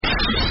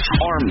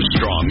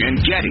Armstrong and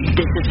Getty.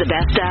 This is the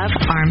best of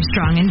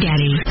Armstrong and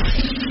Getty.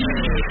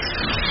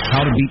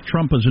 How to Beat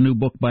Trump is a new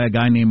book by a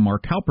guy named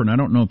Mark Halperin. I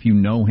don't know if you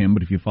know him,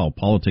 but if you follow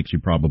politics, you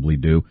probably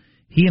do.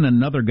 He and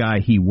another guy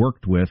he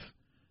worked with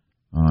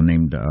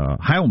named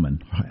Halperin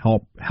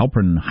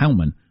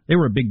Heilman, they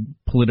were a big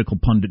political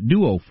pundit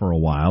duo for a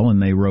while,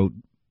 and they wrote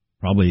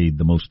probably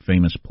the most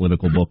famous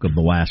political book of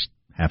the last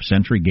half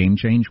century, Game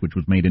Change, which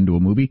was made into a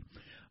movie.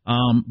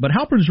 But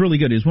Halperin's really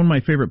good. He's one of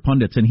my favorite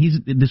pundits, and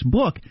this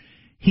book,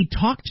 he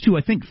talked to,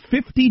 I think,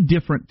 50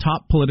 different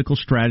top political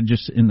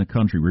strategists in the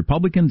country,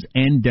 Republicans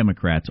and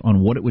Democrats,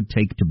 on what it would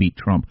take to beat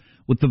Trump,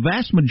 with the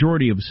vast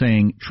majority of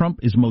saying Trump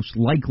is most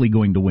likely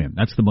going to win.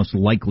 That's the most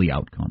likely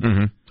outcome.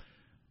 Mm-hmm.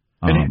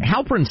 And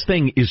Halperin's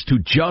thing is to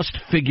just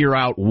figure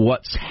out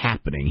what's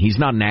happening. He's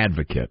not an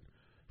advocate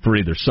for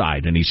either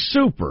side, and he's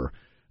super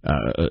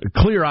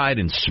clear-eyed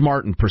and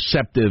smart and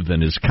perceptive,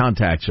 and his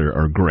contacts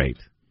are great.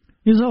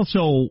 He's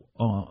also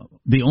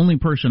the only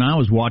person I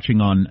was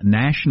watching on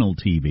national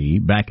TV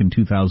back in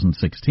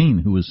 2016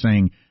 who was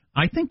saying,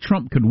 I think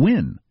Trump could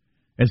win,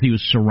 as he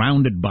was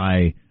surrounded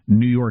by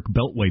New York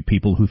Beltway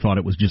people who thought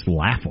it was just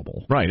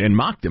laughable. Right, and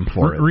mocked him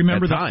for it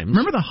at times.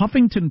 Remember the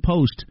Huffington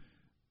Post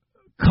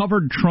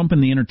covered Trump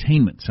in the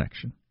entertainment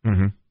section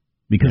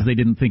because they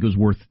didn't think it was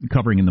worth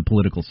covering in the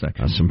political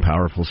section. That's some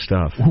powerful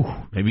stuff. Ooh.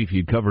 Maybe if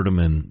you'd covered him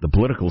in the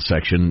political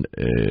section,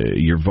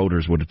 your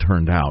voters would have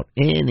turned out.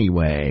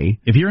 Anyway.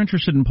 If you're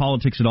interested in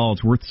politics at all,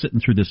 it's worth sitting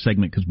through this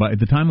segment, because by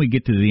the time we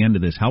get to the end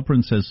of this,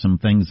 Halperin says some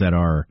things that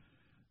are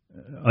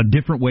a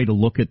different way to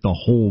look at the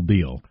whole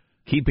deal.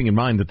 Keeping in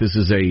mind that this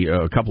is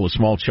a couple of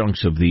small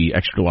chunks of the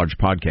extra-large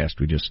podcast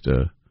we just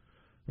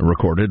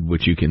recorded,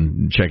 which you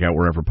can check out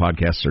wherever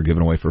podcasts are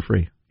given away for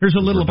free. Here's a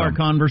little of our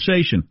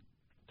conversation.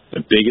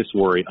 The biggest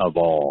worry of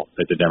all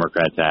that the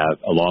Democrats have,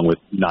 along with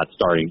not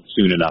starting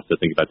soon enough to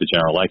think about the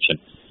general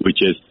election, which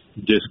is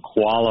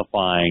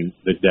disqualifying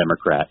the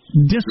Democrats.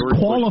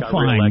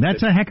 Disqualifying.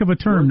 That's a heck of a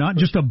term, not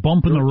just a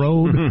bump in the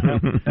road.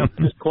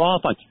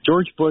 Disqualifying.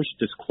 George Bush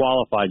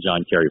disqualified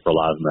John Kerry for a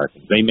lot of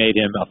Americans. They made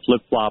him a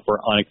flip-flopper,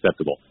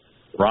 unacceptable.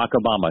 Barack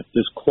Obama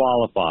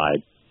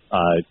disqualified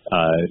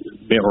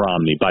Mitt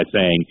Romney by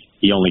saying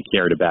he only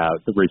cared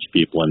about the rich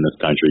people in this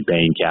country,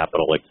 Bain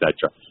Capital,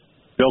 etc.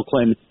 Bill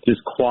Clinton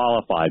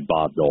disqualified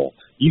Bob Dole.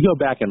 You go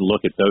back and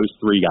look at those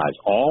three guys,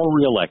 all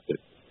reelected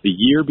the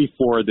year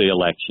before the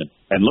election,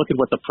 and look at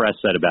what the press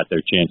said about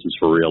their chances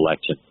for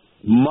reelection.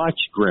 Much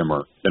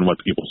grimmer than what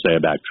people say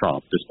about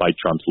Trump, despite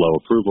Trump's low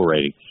approval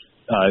rating.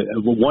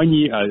 1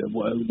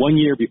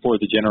 year before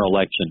the general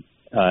election,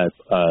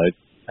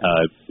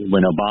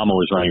 when Obama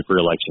was running for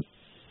reelection,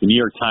 the New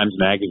York Times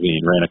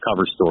Magazine ran a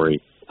cover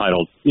story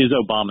titled, "Is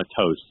Obama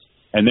Toast?"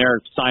 And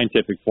their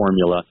scientific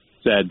formula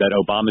said that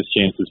Obama's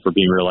chances for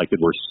being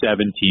reelected were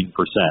 17%.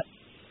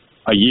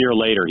 A year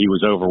later, he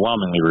was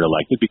overwhelmingly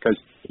reelected because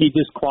he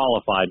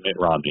disqualified Mitt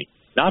Romney.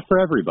 Not for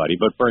everybody,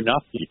 but for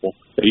enough people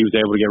that he was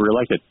able to get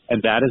reelected.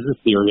 And that is the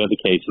theory of the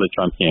case of the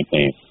Trump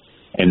campaign.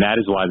 And that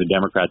is why the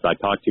Democrats I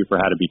talked to for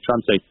How to Beat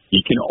Trump say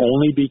you can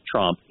only beat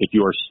Trump if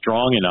you are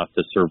strong enough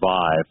to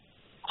survive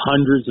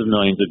hundreds of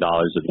millions of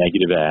dollars of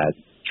negative ads,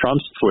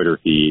 Trump's Twitter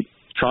feed,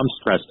 Trump's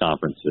press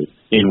conferences,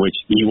 in which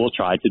he will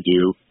try to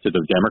do to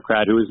the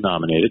Democrat who is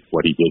nominated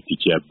what he did to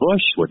Jeb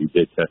Bush, what he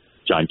did to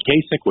John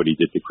Kasich, what he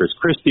did to Chris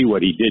Christie,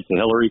 what he did to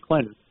Hillary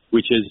Clinton,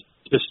 which is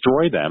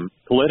destroy them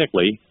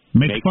politically.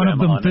 Make fun of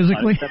them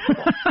physically?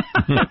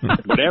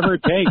 Whatever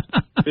it takes,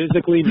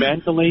 physically,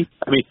 mentally.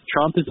 I mean,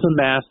 Trump is the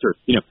master.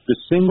 You know, the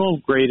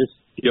single greatest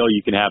skill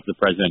you can have as a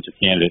presidential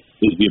candidate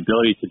is the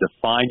ability to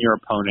define your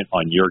opponent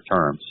on your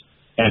terms.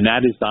 And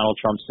that is Donald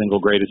Trump's single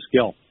greatest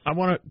skill. I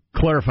want to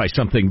clarify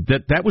something.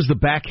 That was the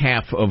back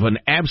half of an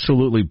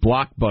absolutely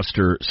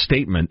blockbuster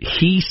statement.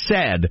 He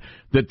said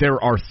that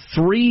there are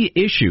three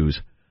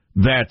issues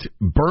that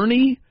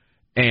Bernie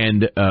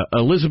and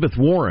Elizabeth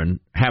Warren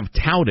have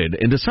touted,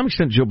 and to some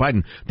extent Joe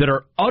Biden, that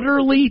are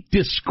utterly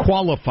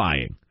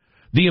disqualifying.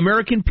 The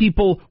American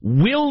people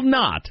will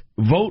not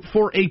vote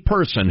for a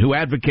person who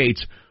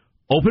advocates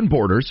open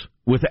borders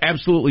with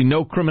absolutely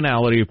no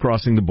criminality of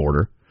crossing the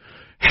border,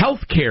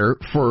 health care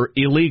for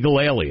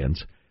illegal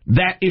aliens.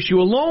 That issue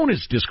alone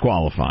is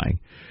disqualifying.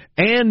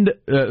 And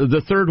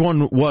the third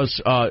one was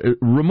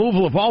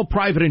removal of all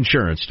private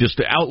insurance,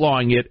 just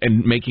outlawing it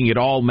and making it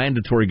all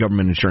mandatory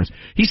government insurance.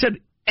 He said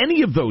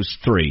any of those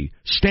three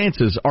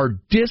stances are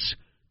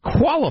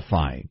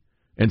disqualifying,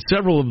 and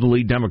several of the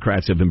lead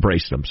Democrats have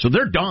embraced them. So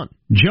they're done.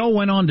 Joe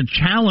went on to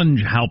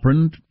challenge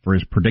Halperin for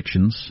his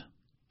predictions.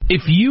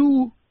 If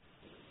you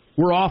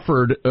were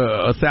offered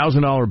a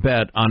 $1,000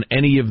 bet on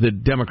any of the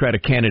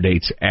Democratic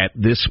candidates at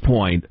this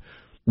point,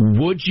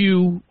 would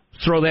you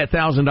throw that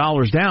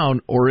 $1,000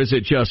 down, or is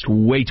it just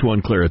way too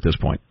unclear at this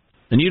point?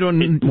 And you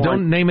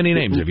don't name any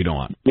names if you don't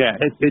want. Yeah,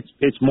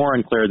 it's more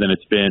unclear than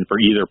it's been for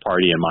either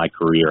party in my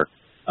career.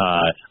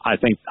 I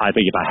think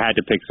if I had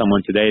to pick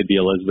someone today, it'd be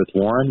Elizabeth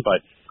Warren,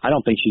 but I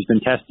don't think she's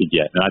been tested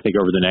yet. And I think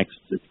over the next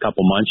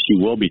couple months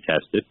she will be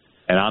tested.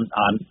 And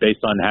I'm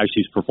based on how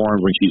she's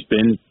performed when she's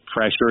been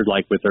pressured,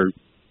 like with her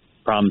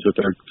problems with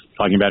her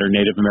talking about her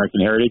Native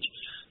American heritage.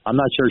 I'm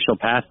not sure she'll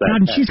pass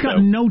that. God, she's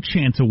got no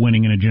chance of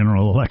winning in a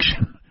general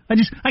election.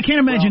 I can't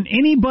imagine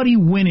anybody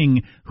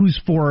winning who's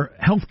for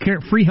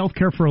free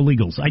healthcare for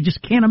illegals. I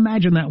just can't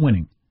imagine that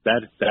winning.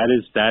 That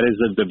is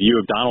the view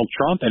of Donald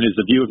Trump and is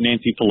the view of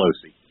Nancy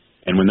Pelosi.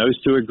 And when those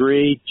two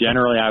agree,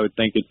 generally I would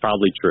think it's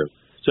probably true.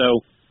 So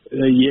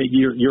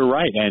you're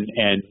right, and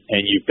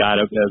you've got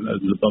a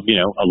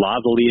lot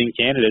of the leading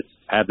candidates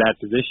have that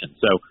position.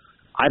 So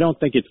I don't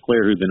think it's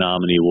clear who the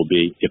nominee will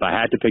be. If I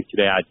had to pick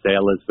today, I'd say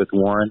Elizabeth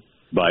Warren,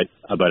 but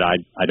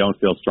I don't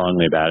feel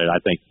strongly about it. I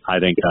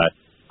think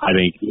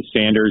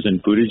Sanders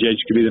and Buttigieg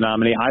could be the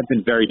nominee. I've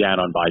been very down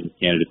on Biden's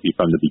candidacy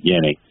from the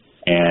beginning,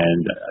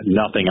 and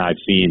nothing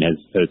I've seen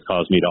has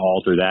caused me to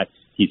alter that.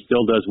 He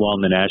still does well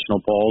in the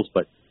national polls,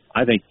 but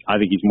I think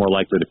he's more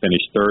likely to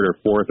finish third or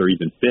fourth or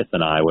even fifth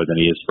in Iowa than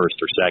he is first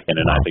or second,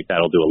 and I think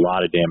that'll do a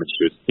lot of damage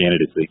to his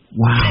candidacy.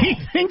 Wow. He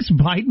thinks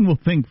Biden will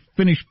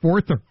finish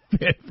fourth or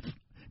fifth.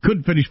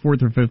 Could finish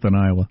fourth or fifth in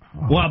Iowa.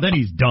 Well, then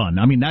he's done.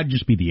 I mean, that'd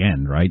just be the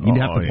end, right? You'd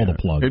have to pull the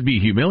plug. It'd be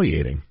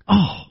humiliating.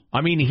 Oh.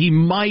 I mean, he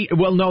might.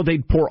 Well, no,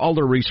 they'd pour all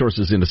their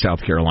resources into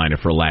South Carolina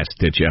for a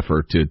last-ditch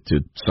effort to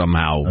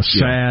somehow. A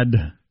sad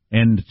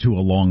end to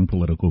a long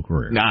political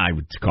career. I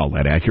would call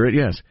that accurate,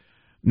 yes.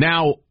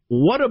 Now,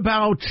 what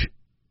about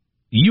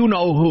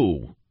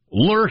you-know-who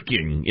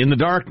lurking in the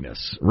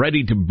darkness,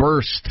 ready to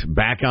burst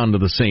back onto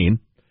the scene?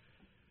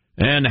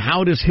 And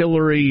how does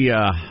Hillary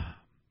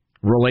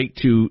relate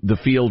to the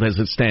field as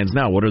it stands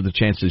now? What are the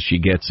chances she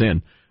gets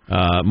in?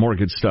 More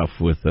good stuff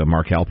with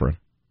Mark Halperin.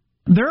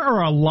 There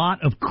are a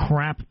lot of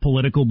crap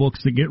political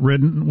books that get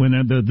written when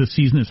the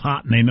season is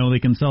hot and they know they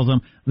can sell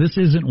them. This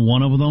isn't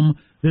one of them.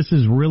 This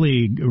is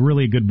really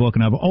a good book,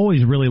 and I've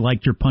always really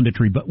liked your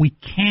punditry, but we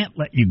can't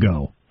let you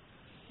go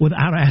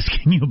without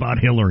asking you about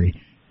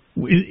Hillary.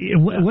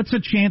 What's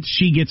the chance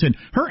she gets in?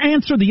 Her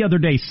answer the other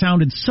day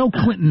sounded so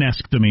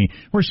Clinton-esque to me,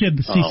 where she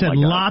said,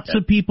 lots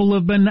of people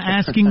have been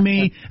asking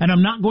me, and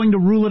I'm not going to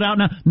rule it out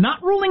now.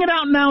 Not ruling it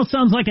out now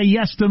sounds like a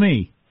yes to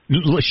me.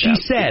 She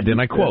said,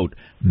 and I quote,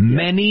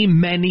 many,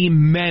 many,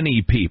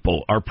 many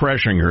people are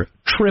pressuring her.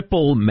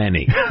 Triple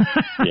many.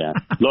 Yeah.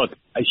 Look,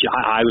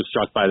 I was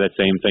struck by that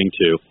same thing,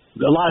 too.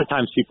 A lot of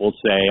times people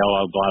say, a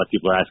lot of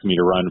people are asking me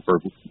to run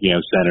for,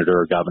 senator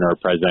or governor or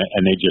president,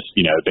 and they just,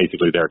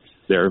 basically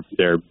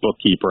their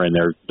bookkeeper and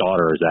their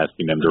daughter is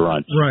asking them to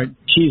run. Right.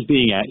 She's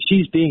being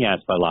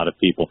asked by a lot of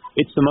people.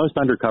 It's the most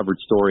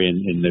undercovered story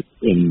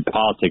in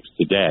politics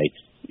today.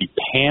 The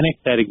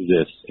panic that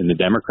exists in the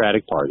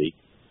Democratic Party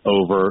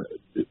over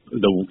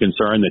the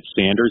concern that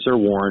Sanders or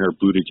Warren or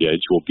Buttigieg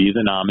will be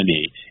the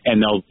nominee,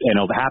 and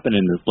it'll happen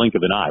in the blink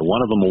of an eye.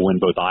 One of them will win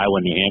both Iowa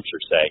and New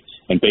Hampshire, say,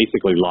 and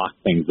basically lock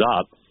things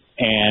up,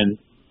 and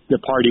the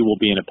party will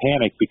be in a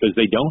panic because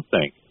they don't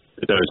think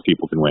that those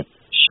people can win.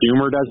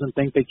 Schumer doesn't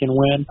think they can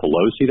win.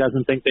 Pelosi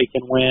doesn't think they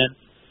can win.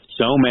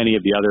 So many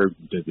of the other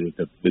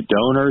the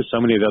donors, so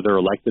many of the other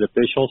elected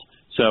officials.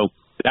 So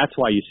that's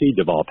why you see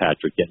Deval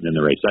Patrick getting in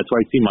the race. That's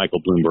why you see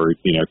Michael Bloomberg,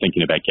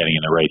 thinking about getting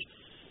in the race.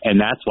 And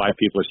that's why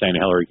people are saying to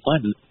Hillary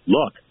Clinton,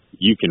 look,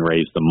 you can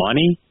raise the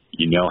money.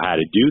 You know how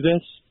to do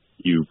this.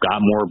 You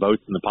got more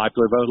votes in the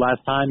popular vote last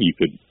time. You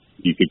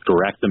could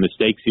correct the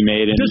mistakes you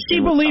made. Does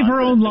she believe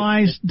her own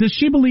lies? Does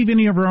she believe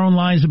any of her own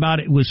lies about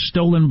it was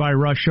stolen by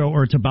Russia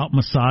or it's about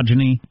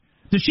misogyny?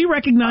 Does she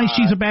recognize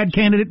she's a bad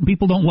candidate and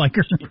people don't like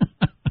her?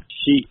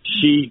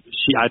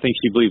 I think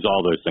she believes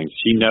all those things.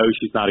 She knows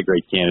she's not a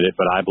great candidate,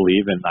 but I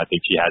believe, and I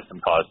think she has some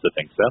cause to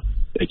think so,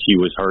 that she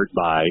was hurt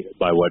by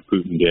what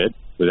Putin did,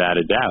 without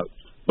a doubt.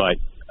 But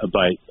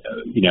I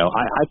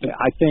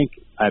think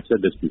I've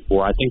said this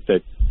before. I think that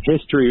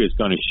history is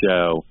going to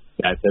show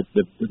that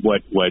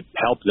what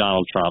helped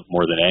Donald Trump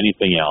more than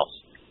anything else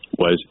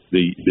was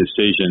the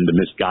decision, the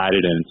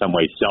misguided and in some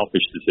ways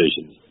selfish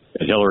decisions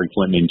that Hillary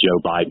Clinton and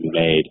Joe Biden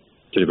made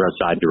to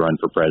decide to run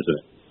for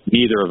president.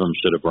 Neither of them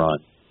should have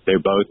run. They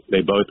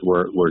both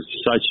were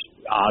such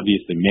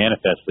obviously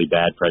manifestly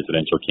bad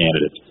presidential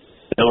candidates.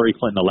 Hillary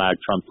Clinton allowed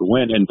Trump to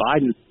win, and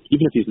Biden,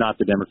 even if he's not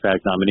the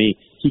Democratic nominee,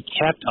 he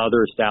kept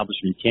other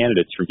establishment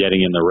candidates from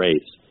getting in the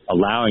race,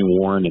 allowing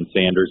Warren and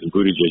Sanders and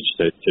Buttigieg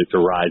to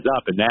rise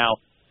up. And now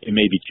it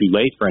may be too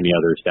late for any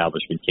other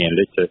establishment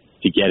candidate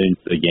to get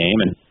into the game,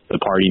 and the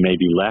party may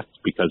be left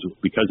because of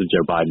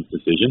Joe Biden's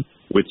decision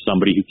with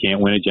somebody who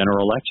can't win a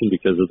general election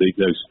because of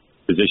those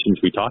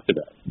positions we talked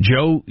about.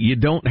 Joe, you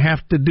don't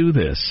have to do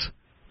this.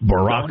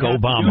 Barack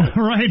Obama.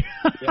 Right.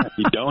 Yeah,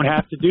 you don't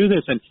have to do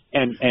this.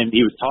 And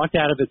he was talked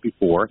out of it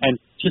before. And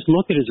just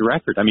look at his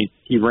record. I mean,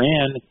 he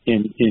ran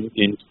in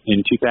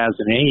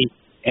 2008,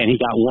 and he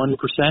got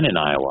 1% in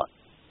Iowa.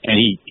 And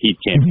he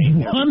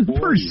campaigned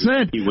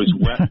 1%. He was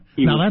well.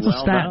 Now that's a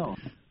stat. Known.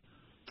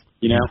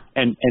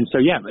 And so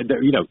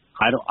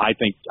I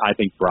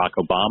think Barack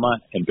Obama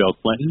and Bill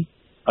Clinton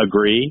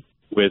agree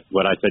with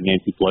what I said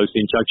Nancy Pelosi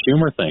and Chuck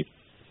Schumer think.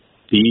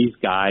 These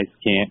guys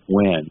can't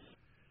win.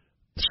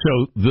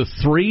 So the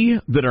three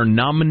that are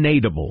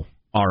nominatable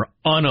are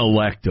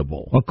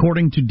unelectable.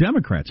 According to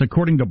Democrats,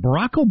 according to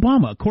Barack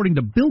Obama, according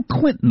to Bill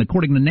Clinton,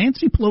 according to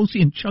Nancy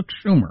Pelosi and Chuck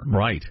Schumer.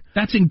 Right.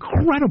 That's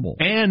incredible.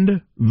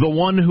 And the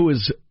one who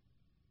is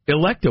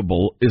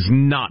electable is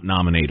not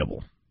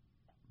nominatable.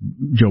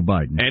 Joe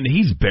Biden. And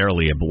he's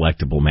barely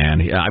electable,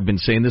 man. I've been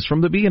saying this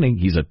from the beginning.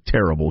 He's a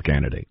terrible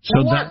candidate.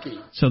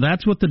 So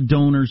that's what the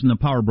donors and the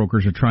power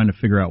brokers are trying to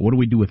figure out. What do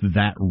we do with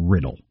that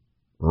riddle?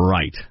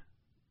 Right.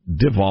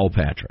 Deval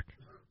Patrick.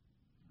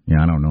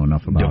 Yeah, I don't know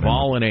enough about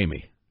Deval and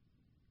Amy.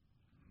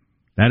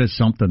 That is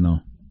something,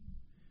 though.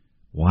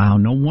 Wow,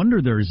 no wonder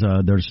there's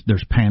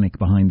panic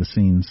behind the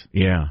scenes.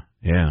 Yeah.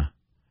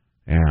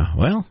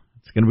 Well,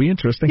 it's going to be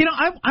interesting. You know,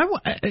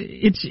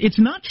 it's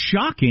not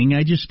shocking.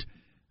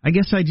 I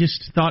guess I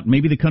just thought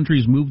maybe the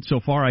country's moved so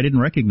far I didn't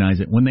recognize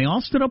it. When they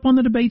all stood up on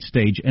the debate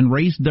stage and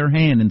raised their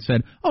hand and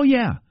said, oh,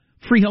 yeah,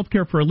 free health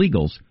care for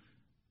illegals,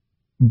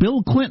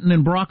 Bill Clinton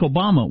and Barack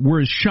Obama were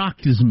as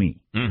shocked as me,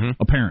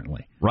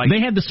 apparently. Right.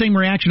 They had the same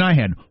reaction I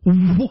had.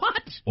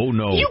 What? Oh,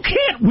 no. You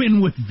can't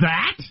win with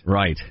that.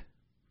 Right.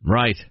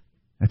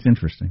 That's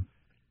interesting.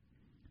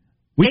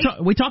 We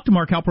talked to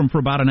Mark Halperin for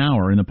about an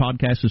hour, and the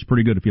podcast is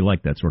pretty good if you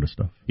like that sort of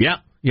stuff.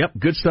 Yep,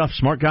 good stuff.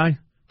 Smart guy.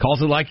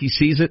 Calls it like he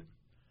sees it.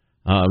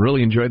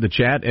 Really enjoyed the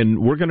chat, and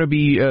we're going to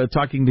be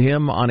talking to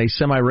him on a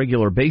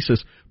semi-regular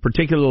basis,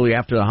 particularly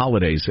after the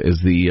holidays as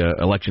the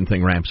election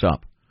thing ramps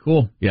up.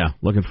 Cool. Yeah,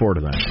 looking forward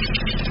to that.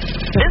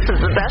 This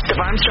is the best of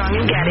Armstrong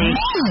and Getty.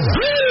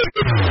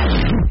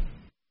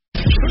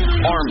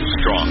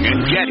 Armstrong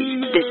and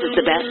Getty. This is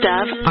the best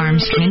of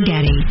Armstrong and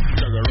Getty.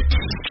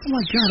 Oh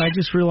my God! I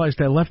just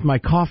realized I left my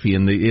coffee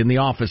in the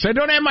office. I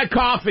don't have my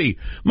coffee.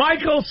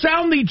 Michael,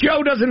 sound the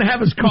Joe doesn't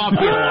have his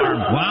coffee alarm.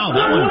 Wow,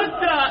 that one. What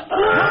the?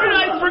 How did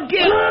I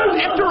forget?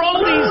 After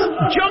all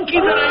these junkie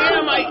that I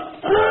am,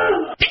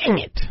 dang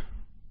it.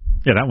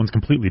 Yeah, that one's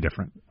completely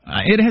different.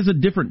 It has a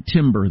different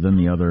timbre than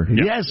the other.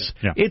 Yes,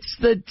 it's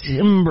the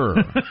timbre.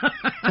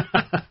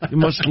 You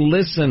must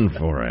listen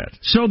for it.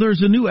 So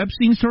there's a new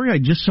Epstein story I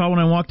just saw when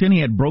I walked in.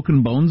 He had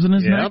broken bones in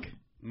his neck.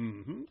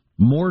 Mm-hmm.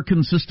 More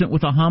consistent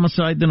with a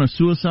homicide than a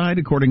suicide,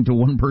 according to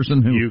one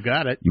person who... You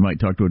got it. You might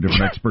talk to a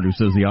different expert who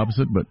says the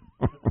opposite, but...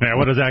 Yeah,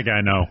 what does that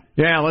guy know?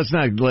 Yeah, let's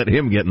not let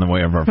him get in the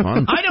way of our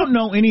fun. I don't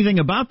know anything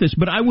about this,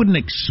 but I wouldn't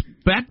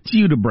expect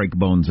you to break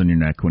bones in your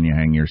neck when you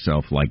hang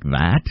yourself like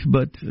that,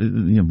 but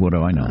what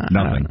do I know?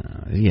 Nothing.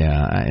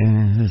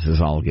 This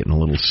is all getting a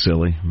little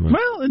silly.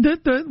 Well,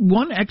 the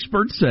one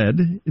expert said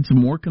it's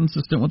more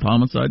consistent with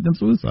homicide than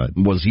suicide.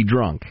 Was he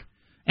drunk?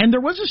 And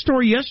there was a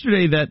story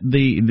yesterday that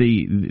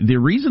the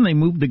reason they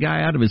moved the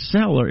guy out of his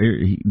cell, or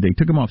they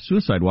took him off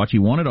suicide watch, he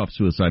wanted off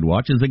suicide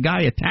watch, is the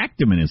guy attacked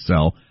him in his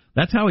cell.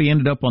 That's how he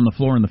ended up on the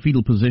floor in the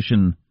fetal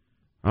position.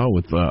 Oh,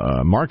 with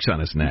marks on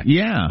his neck.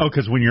 Yeah. Oh,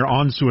 because when you're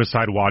on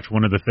suicide watch,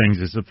 one of the things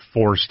is a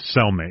forced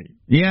cellmate.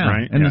 Yeah,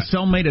 right? And the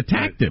cellmate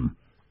attacked him.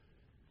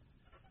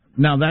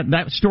 Now,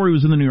 that story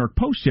was in the New York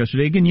Post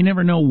yesterday. Again, you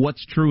never know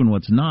what's true and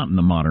what's not in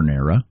the modern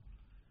era.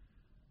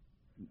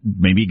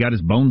 Maybe he got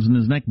his bones in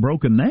his neck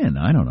broken then.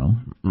 I don't know.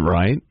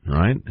 Right.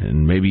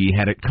 And maybe he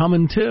had it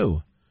coming,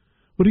 too.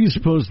 What do you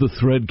suppose the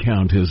thread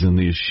count is in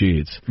these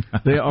sheets?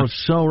 They are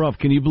so rough.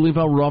 Can you believe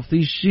how rough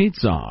these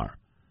sheets are?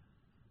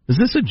 Is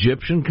this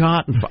Egyptian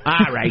cotton?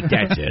 All right,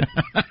 that's it.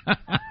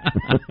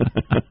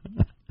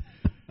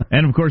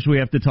 And, of course, we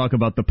have to talk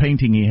about the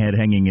painting he had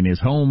hanging in his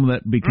home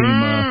that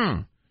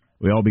became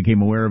we all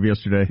became aware of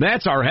yesterday.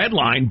 That's our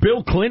headline.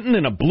 Bill Clinton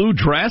in a blue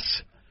dress,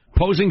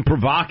 posing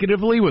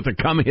provocatively with a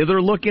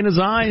come-hither look in his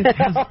eye.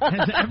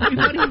 Has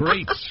everybody...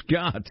 Great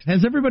Scott.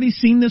 Has everybody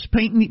seen this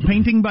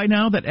painting by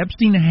now that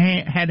Epstein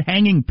had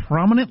hanging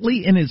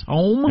prominently in his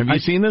home? Have you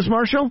seen this,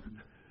 Marshall?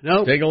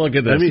 No. Take a look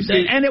at this.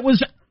 And it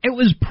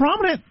was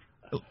prominent,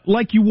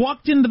 like you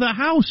walked into the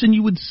house and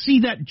you would see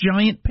that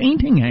giant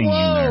painting hanging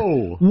there.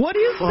 What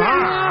is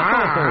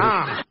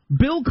that?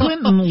 Bill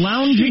Clinton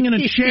lounging in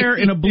a chair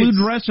in a blue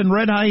dress and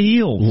red high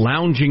heels.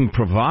 Lounging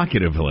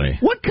provocatively.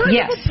 What kind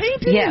of a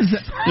painting is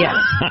that? Yes.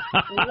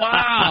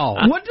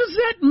 Wow. What does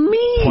that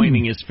mean?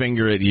 Pointing his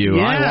finger at you.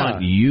 Yeah. I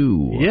want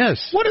you.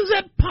 Yes. What does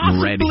that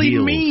possibly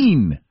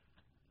mean?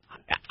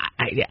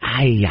 I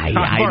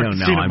don't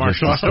know. I'm just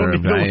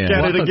disturbed. Look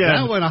at it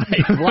again.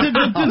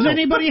 Does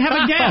anybody have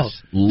a guess?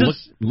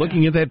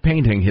 Looking at that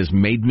painting has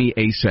made me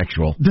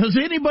asexual. Does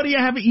anybody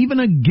have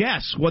even a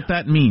guess what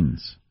that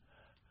means?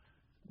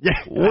 Yeah.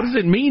 What does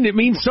it mean? It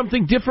means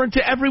something different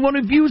to everyone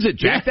who views it,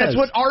 Jack. Yes. That's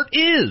what art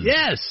is.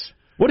 Yes.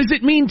 What does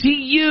it mean to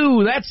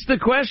you? That's the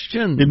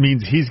question. It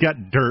means he's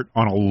got dirt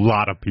on a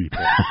lot of people.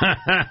 I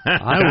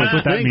would That's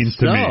what that think means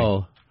to me.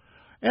 so.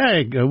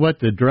 Hey, what,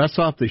 the dress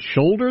off the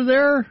shoulder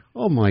there?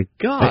 Oh, my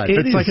God.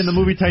 It's like in the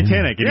movie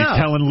Titanic, and Yeah.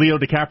 he's telling Leo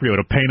DiCaprio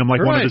to paint him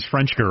like one of his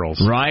French girls.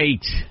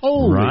 Right.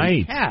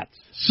 Holy cats.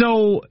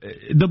 So,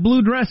 the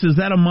blue dress, is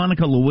that a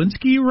Monica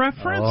Lewinsky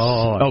reference?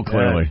 Oh,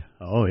 clearly. Yeah.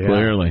 Oh, yeah.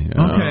 Clearly. Okay.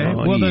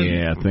 Oh, Well, then-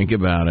 yeah, think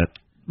about it.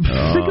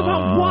 Think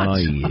about what? Oh,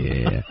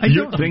 yeah.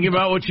 don't- Think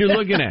about what you're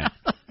looking at.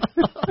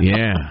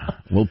 Yeah.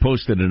 We'll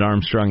post it at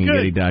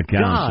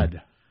ArmstrongandGetty.com.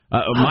 God.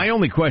 My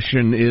only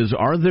question is,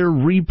 are there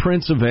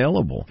reprints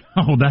available?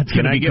 Oh, that's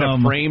going to get a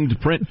framed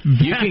print?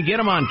 You can get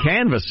them on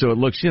canvas, so it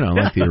looks,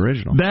 like the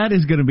original. That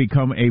is going to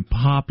become a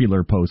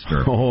popular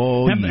poster.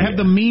 Oh, have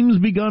the memes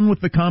begun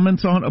with the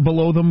comments on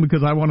below them?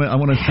 Because I want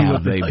to see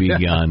what they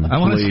begun. I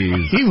want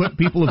to see what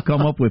people have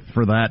come up with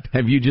for that.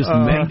 Have you just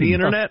met the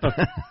internet? But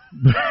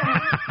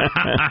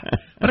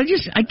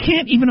I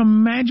can't even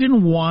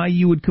imagine why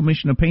you would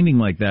commission a painting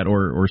like that,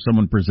 or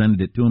someone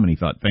presented it to him and he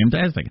thought,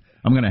 fantastic,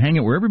 I'm going to hang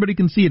it where everybody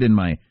can see it in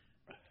my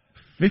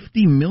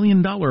 $50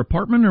 million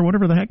apartment or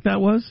whatever the heck that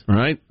was.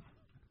 Right.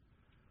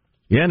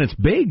 Yeah, and it's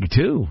big,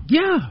 too.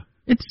 Yeah.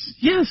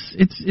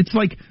 It's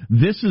like,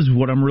 this is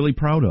what I'm really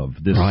proud of.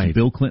 This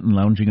Bill Clinton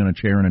lounging on a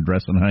chair in a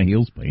dress and high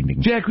heels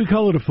painting. Jack, we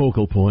call it a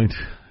focal point.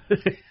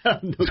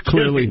 It's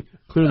clearly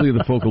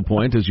the focal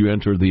point as you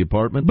enter the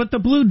apartment. But the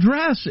blue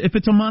dress, if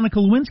it's a Monica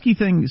Lewinsky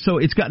thing, so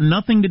it's got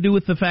nothing to do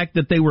with the fact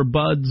that they were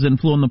buds and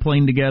flew on the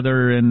plane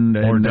together and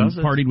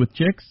partied with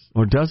chicks?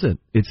 Or does it?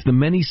 It's the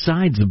many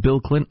sides of Bill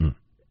Clinton.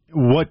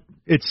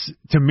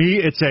 To me,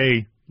 it's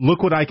a,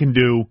 look what I can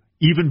do.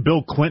 Even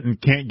Bill Clinton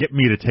can't get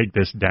me to take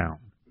this down.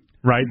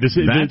 Right?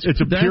 It's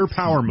a pure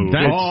power move.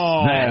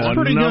 That's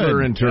pretty another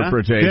good.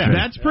 interpretation. Yeah.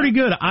 That's pretty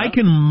good. I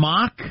can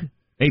mock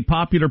a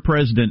popular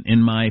president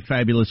in my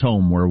fabulous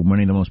home where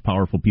many of the most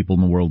powerful people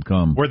in the world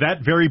come. Where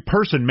that very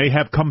person may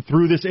have come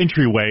through this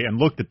entryway and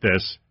looked at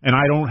this, and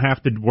I don't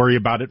have to worry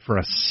about it for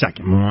a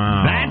second.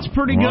 Wow. That's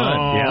pretty good.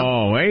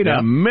 Oh, wait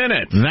a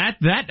minute.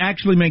 That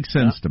actually makes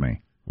sense to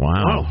me.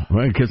 Wow.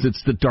 Because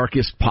it's the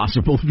darkest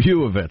possible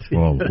view of it.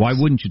 Well, why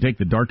wouldn't you take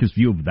the darkest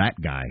view of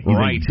that guy?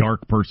 He's a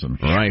dark person.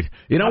 Right.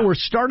 We're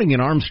starting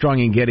an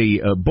Armstrong and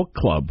Getty book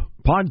club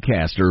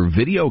podcast or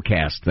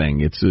videocast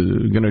thing. It's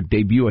going to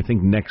debut, I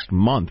think, next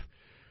month.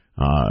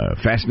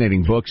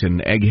 Fascinating books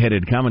and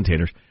egg-headed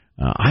commentators.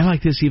 I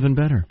like this even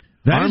better.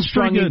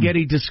 Armstrong and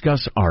Getty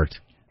discuss art.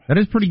 That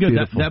is pretty good.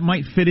 That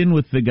might fit in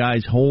with the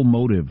guy's whole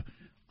motive.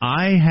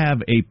 I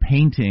have a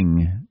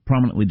painting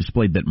prominently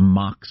displayed that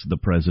mocks the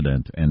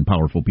president, and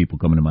powerful people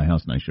come into my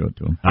house and I show it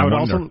to them. I would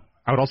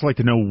also like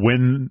to know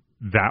when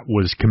that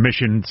was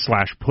commissioned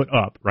 / put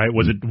up, right?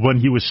 Was it when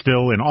he was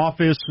still in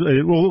office?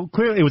 Well,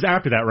 clearly it was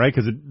after that, right?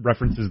 Because it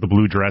references the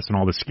blue dress and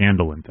all the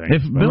scandal and things.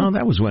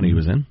 That was when he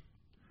was in.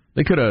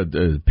 They could have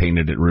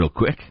painted it real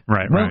quick.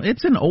 Right. Well,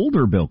 it's an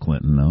older Bill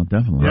Clinton, though,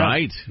 definitely.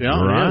 Right. Yeah,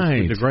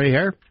 right. With the gray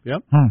hair.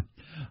 Yep.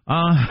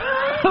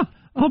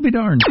 I'll be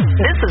darned. This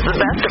is the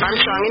best of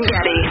Armstrong and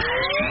Getty.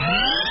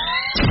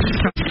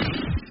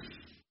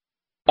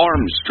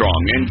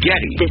 Armstrong and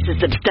Getty. This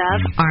is the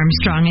stuff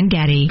Armstrong and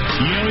Getty.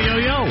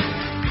 Yo.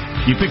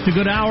 You picked a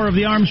good hour of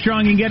the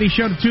Armstrong and Getty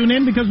show to tune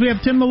in because we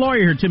have Tim the lawyer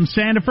here. Tim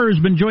Sandifer has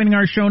been joining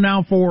our show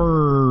now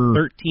for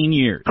 13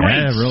 years.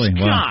 Yeah, really.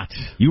 Scott.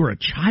 Well, you were a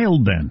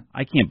child then.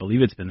 I can't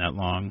believe it's been that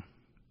long.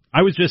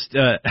 I was just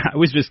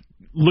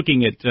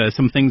looking at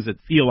some things that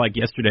feel like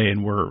yesterday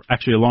and were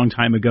actually a long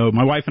time ago.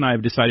 My wife and I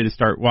have decided to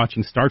start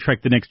watching Star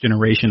Trek: The Next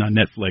Generation on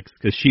Netflix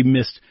because she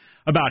missed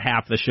about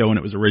half the show when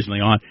it was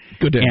originally on.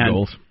 Good damn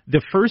goals.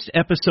 The first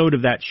episode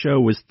of that show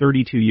was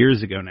 32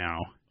 years ago now.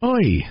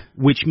 Oy.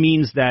 Which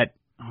means that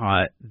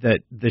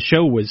the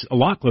show was a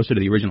lot closer to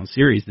the original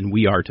series than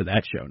we are to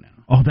that show now.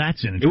 Oh,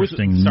 that's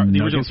interesting.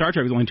 The original Star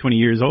Trek was only 20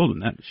 years old when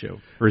that show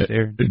first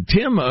aired.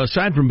 Tim,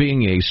 aside from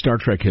being a Star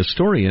Trek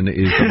historian,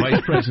 is the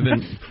vice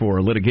president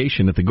for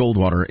litigation at the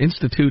Goldwater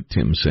Institute,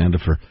 Tim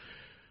Sandifer.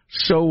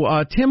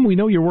 So, Tim, we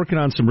know you're working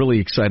on some really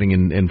exciting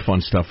and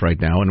fun stuff right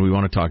now, and we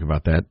want to talk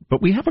about that.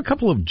 But we have a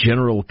couple of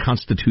general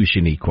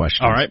Constitution-y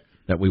questions. All right.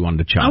 That we wanted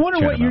to chat about. I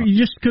wonder what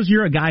just because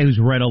you're a guy who's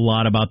read a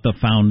lot about the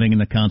founding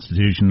and the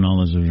Constitution and all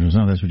this,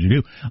 that's what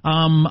you do.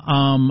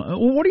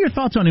 What are your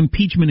thoughts on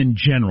impeachment in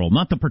general?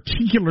 Not the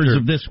particulars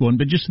of this one,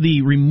 but just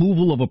the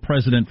removal of a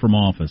president from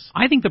office.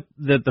 I think that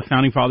the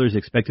Founding Fathers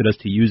expected us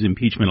to use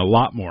impeachment a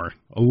lot more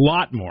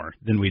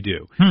than we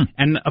do.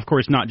 And, of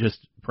course, not just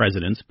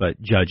presidents, but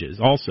judges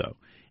also.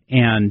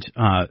 And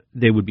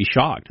they would be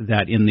shocked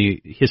that in the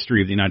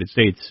history of the United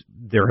States,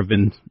 there have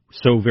been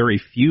so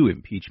very few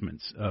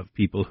impeachments of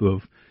people who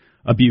have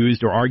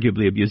abused or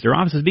arguably abused their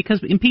offices,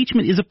 because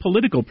impeachment is a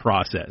political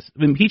process.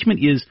 Impeachment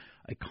is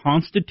a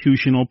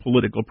constitutional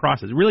political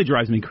process. It really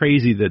drives me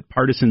crazy that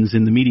partisans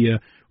in the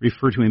media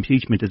refer to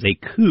impeachment as a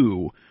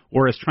coup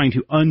or as trying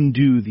to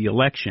undo the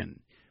election.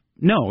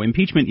 No,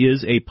 impeachment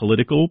is a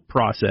political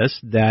process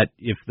that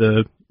if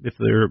the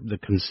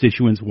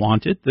constituents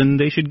want it, then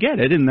they should get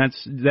it, and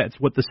that's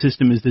what the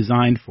system is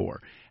designed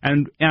for.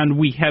 And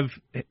we have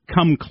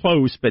come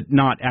close, but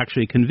not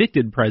actually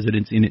convicted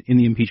presidents in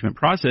the impeachment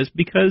process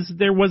because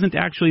there wasn't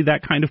actually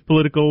that kind of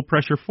political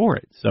pressure for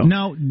it. So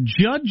now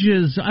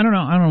judges, I don't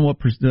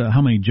know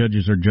how many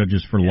judges are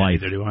judges for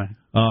life. Neither do I.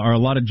 Are a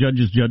lot of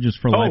judges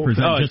for life, or is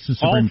that just the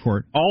Supreme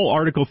Court? All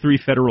Article 3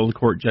 federal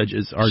court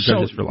judges are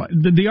judges for life.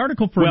 The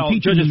article for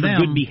impeaching judges them,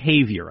 for good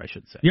behavior, I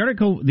should say.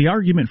 The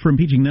argument for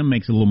impeaching them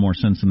makes a little more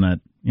sense in that,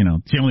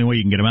 it's the only way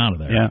you can get them out of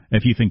there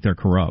if you think they're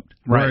corrupt.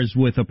 Right. Whereas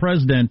with a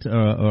president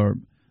or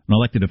an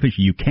elected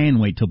official, you can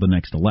wait till the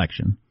next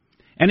election.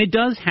 And it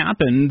does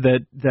happen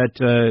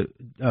that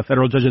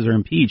federal judges are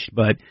impeached,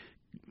 but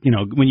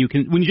when you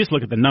just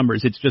look at the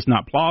numbers, it's just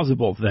not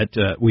plausible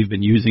that we've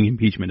been using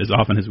impeachment as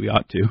often as we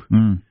ought to.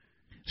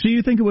 So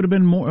you think it would have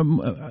been more?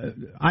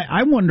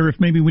 I wonder if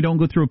maybe we don't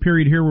go through a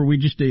period here where we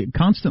just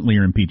constantly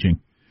are impeaching.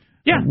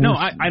 Yeah, no,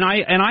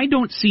 I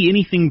don't see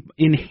anything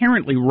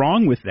inherently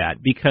wrong with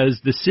that, because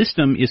the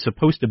system is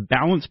supposed to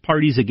balance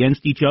parties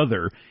against each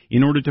other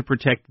in order to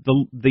protect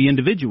the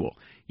individual.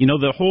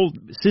 The whole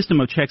system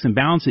of checks and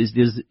balances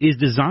is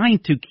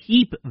designed to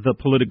keep the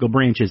political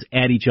branches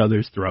at each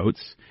other's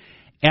throats.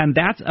 And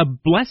that's a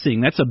blessing.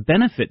 That's a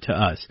benefit to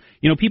us.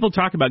 People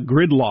talk about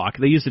gridlock.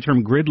 They use the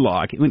term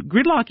gridlock.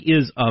 Gridlock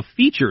is a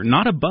feature,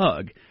 not a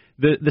bug.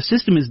 The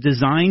system is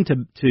designed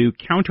to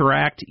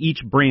counteract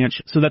each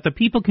branch so that the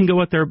people can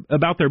go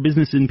about their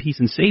business in peace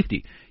and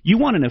safety. You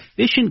want an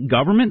efficient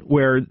government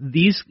where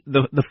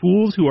the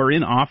fools who are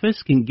in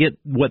office can get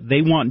what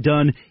they want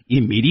done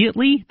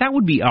immediately? That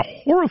would be a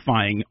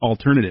horrifying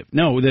alternative.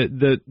 No,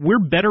 we're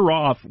better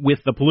off with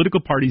the political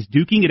parties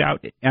duking it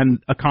out and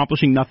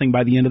accomplishing nothing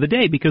by the end of the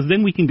day, because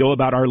then we can go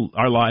about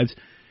our lives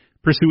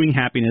pursuing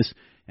happiness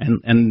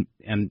and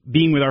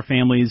being with our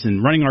families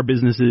and running our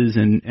businesses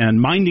and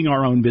minding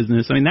our own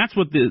business. I mean, that's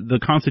what the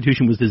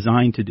Constitution was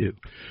designed to do.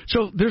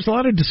 So there's a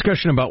lot of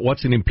discussion about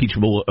what's an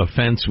impeachable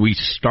offense. We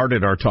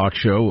started our talk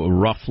show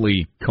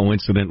roughly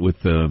coincident with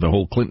the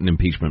whole Clinton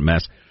impeachment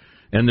mess.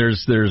 And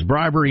there's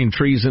bribery and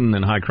treason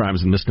and high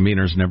crimes and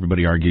misdemeanors, and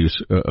everybody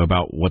argues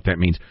about what that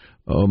means.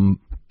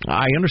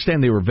 I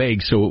understand they were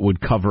vague, so it would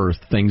cover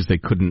things they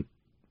couldn't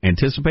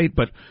anticipate,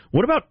 but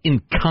what about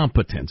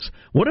incompetence?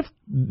 What if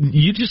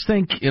you just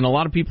think, and a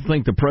lot of people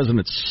think, the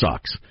president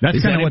sucks?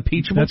 That's kind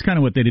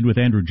of what they did with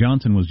Andrew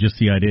Johnson, was just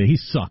the idea, he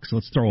sucks,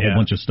 let's throw a whole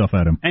bunch of stuff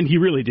at him. And he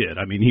really did.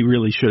 I mean, he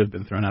really should have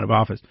been thrown out of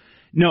office.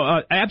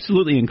 No,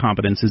 absolutely,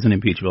 incompetence is an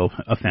impeachable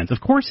offense.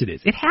 Of course it is.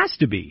 It has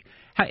to be.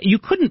 You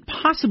couldn't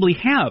possibly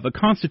have a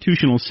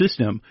constitutional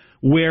system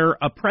where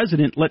a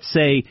president, let's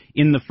say,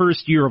 in the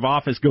first year of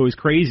office goes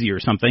crazy or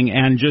something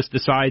and just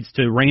decides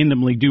to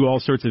randomly do all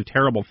sorts of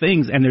terrible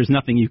things, and there's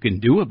nothing you can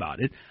do about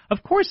it.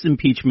 Of course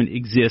impeachment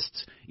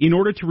exists in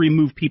order to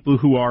remove people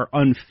who are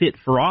unfit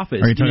for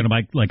office. Are you talking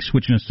about like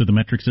switching us to the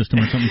metric system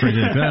or something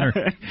crazy like that?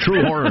 Or?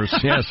 True horrors,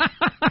 yes.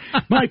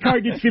 My car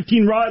gets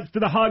 15 rods to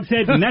the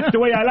hogshead, and that's the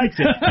way I likes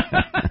it.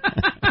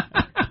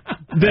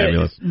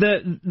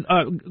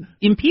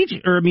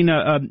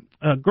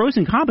 Gross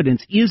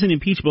incompetence is an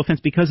impeachable offense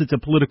because it's a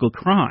political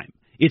crime.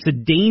 It's a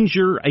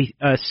danger,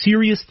 a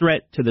serious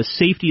threat to the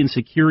safety and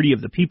security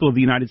of the people of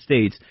the United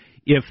States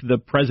if the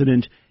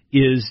president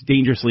is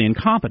dangerously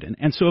incompetent.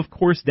 And so, of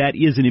course, that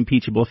is an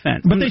impeachable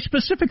offense. But they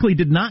specifically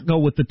did not go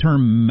with the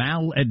term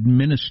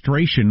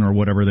maladministration or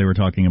whatever they were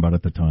talking about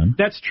at the time.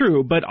 That's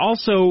true. But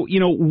also,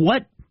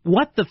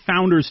 what the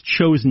founders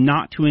chose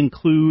not to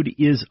include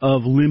is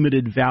of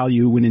limited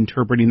value when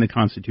interpreting the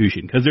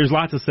Constitution, because there's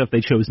lots of stuff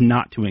they chose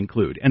not to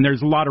include, and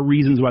there's a lot of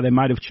reasons why they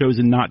might have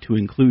chosen not to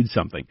include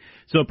something.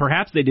 So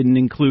perhaps they didn't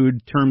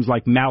include terms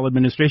like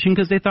maladministration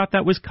because they thought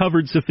that was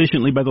covered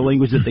sufficiently by the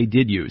language that they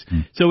did use.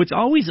 So it's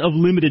always of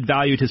limited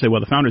value to say,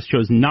 well, the founders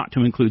chose not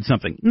to include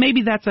something.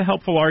 Maybe that's a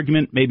helpful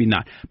argument, maybe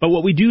not. But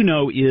what we do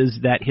know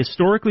is that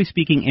historically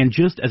speaking, and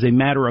just as a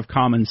matter of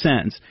common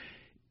sense,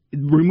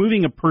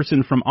 removing a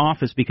person from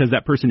office because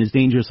that person is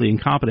dangerously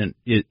incompetent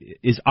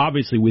is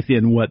obviously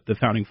within what the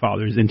Founding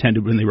Fathers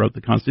intended when they wrote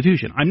the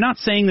Constitution. I'm not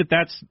saying that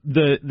that's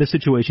the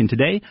situation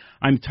today.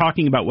 I'm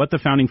talking about what the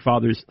Founding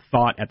Fathers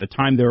thought at the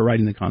time they were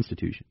writing the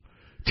Constitution.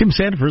 Tim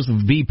Sandefur is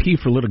the VP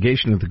for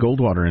litigation at the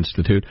Goldwater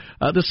Institute.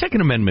 The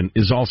Second Amendment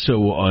is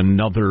also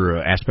another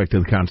aspect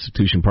of the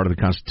Constitution, part of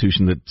the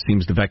Constitution that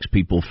seems to vex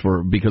people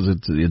because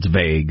it's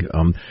vague.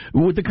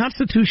 Would the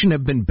Constitution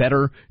have been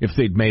better if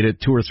they'd made it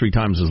 2 or 3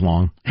 times as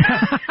long?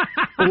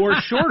 Or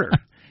shorter?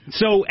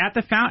 So at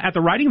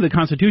the writing of the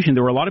Constitution,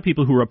 there were a lot of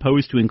people who were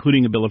opposed to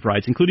including a Bill of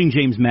Rights, including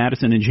James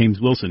Madison and James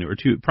Wilson, who were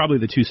probably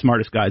the 2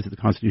 smartest guys at the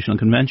Constitutional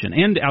Convention,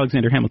 and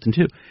Alexander Hamilton,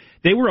 too.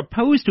 They were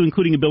opposed to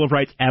including a Bill of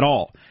Rights at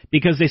all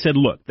because they said,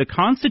 look, the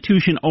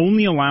Constitution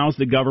only allows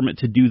the government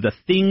to do the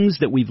things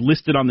that we've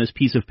listed on this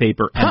piece of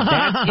paper, and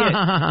that's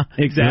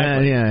it.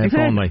 Exactly. Yeah, if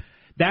only.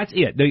 That's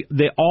it.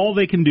 All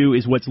they can do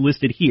is what's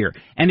listed here.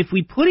 And if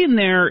we put in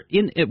there,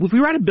 if we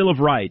write a Bill of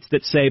Rights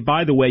that say,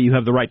 by the way, you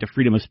have the right to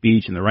freedom of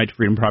speech and the right to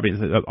freedom of property,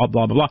 blah,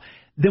 blah, blah,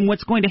 then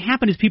what's going to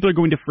happen is people are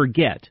going to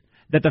forget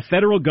that the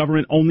federal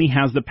government only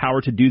has the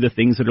power to do the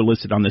things that are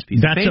listed on this piece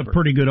of paper. That's a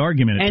pretty good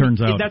argument, it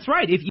turns out. That's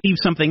right. If you leave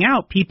something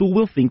out, people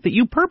will think that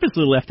you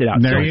purposely left it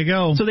out. There you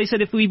go. So they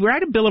said if we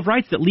write a Bill of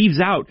Rights that leaves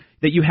out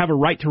that you have a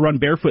right to run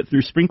barefoot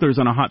through sprinklers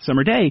on a hot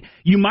summer day,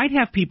 you might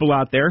have people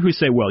out there who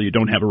say, well, you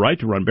don't have a right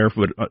to run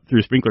barefoot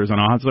through sprinklers on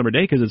a hot summer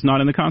day because it's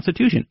not in the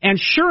Constitution. And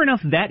sure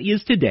enough, that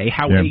is today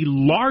how a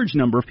large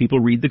number of people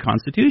read the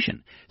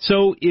Constitution.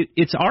 So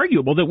it's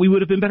arguable that we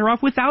would have been better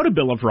off without a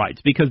Bill of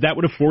Rights because that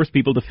would have forced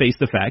people to face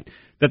the fact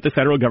that the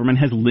federal government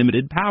has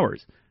limited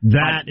powers.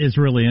 That is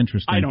really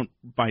interesting. I don't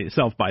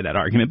buy that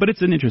argument, but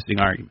it's an interesting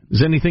argument.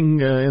 Is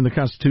anything in the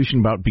Constitution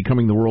about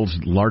becoming the world's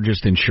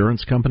largest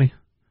insurance company?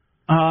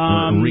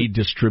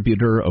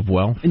 redistributor of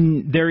wealth?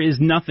 There is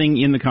nothing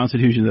in the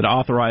Constitution that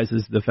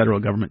authorizes the federal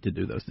government to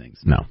do those things.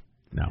 No,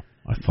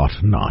 I thought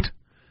not.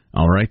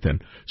 All right,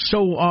 then.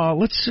 So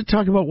let's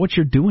talk about what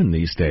you're doing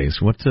these days.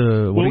 What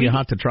are you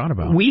hot to trot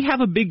about? We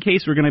have a big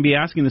case we're going to be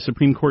asking the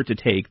Supreme Court to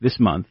take this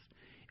month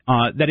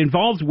that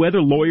involves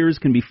whether lawyers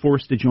can be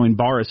forced to join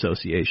bar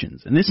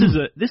associations. And this is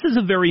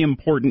a very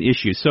important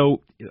issue.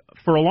 So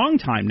for a long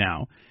time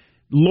now,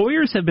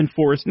 lawyers have been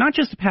forced not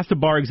just to pass the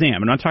bar exam.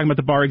 I'm not talking about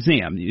the bar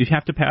exam. You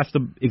have to pass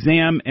the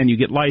exam and you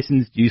get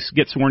licensed, you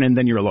get sworn in,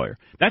 then you're a lawyer.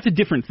 That's a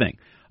different thing.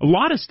 A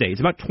lot of states,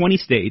 about 30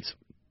 states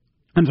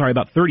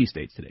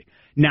today,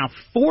 now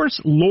force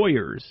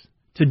lawyers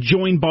to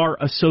join bar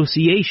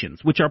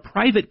associations, which are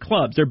private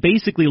clubs. They're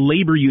basically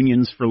labor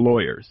unions for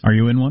lawyers. Are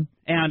you in one?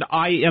 And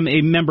I am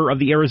a member of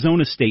the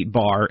Arizona State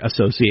Bar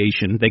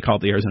Association. They call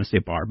it the Arizona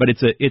State Bar, but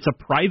it's a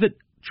private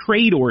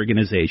trade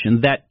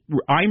organization that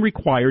I'm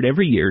required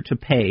every year to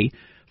pay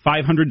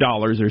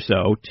 $500 or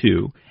so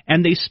to,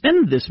 and they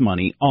spend this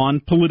money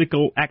on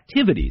political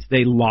activities.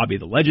 They lobby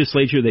the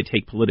legislature. They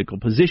take political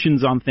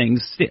positions on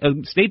things.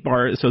 State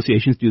bar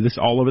associations do this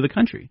all over the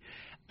country.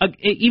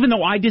 Even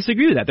though I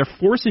disagree with that, they're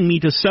forcing me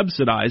to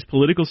subsidize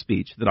political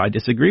speech that I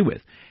disagree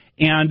with.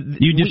 And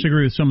you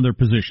disagree with some of their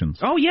positions.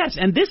 Oh yes,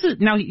 and this is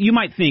now you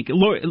might think,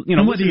 and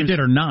whether you did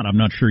or not, I'm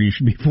not sure you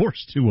should be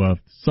forced to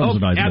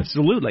subsidize it.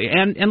 Absolutely,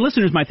 and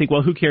listeners might think,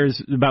 well, who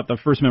cares about the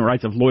First Amendment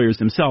rights of lawyers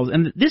themselves?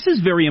 And this is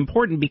very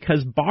important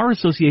because bar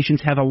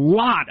associations have a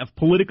lot of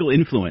political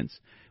influence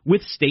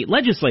with state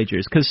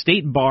legislatures, because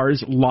state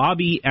bars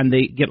lobby and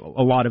they get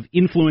a lot of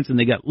influence and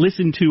they get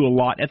listened to a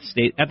lot at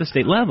the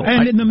state level.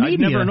 And in the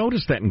media, I've never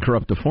noticed that in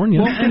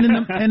Corruptifornia. Well,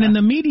 and in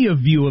the media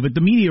view of it,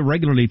 the media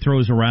regularly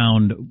throws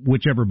around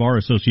whichever bar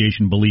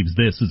association believes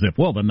this as if,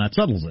 well, then that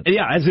settles it.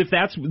 Yeah, as if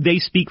they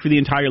speak for the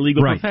entire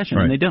legal profession,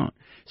 and they don't.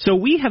 So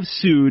we have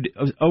sued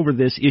over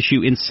this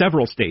issue in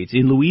several states,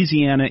 in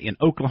Louisiana, in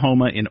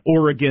Oklahoma, in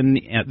Oregon.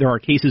 There are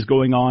cases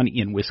going on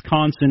in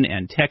Wisconsin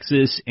and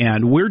Texas,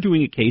 and we're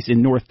doing a case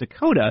in North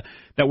Dakota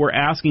that we're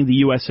asking the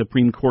U.S.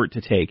 Supreme Court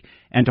to take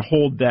and to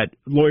hold that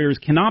lawyers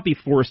cannot be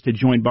forced to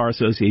join bar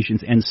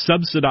associations and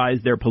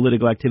subsidize their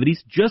political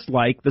activities, just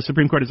like the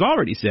Supreme Court has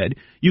already said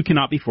you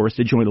cannot be forced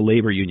to join a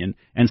labor union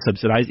and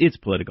subsidize its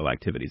political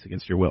activities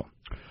against your will.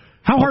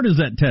 How hard is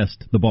that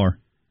test, the bar?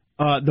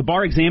 The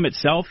bar exam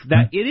itself,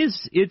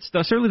 it's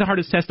certainly the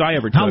hardest test I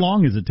ever took. How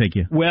long does it take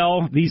you?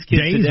 Well, these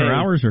kids days today, or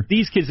hours?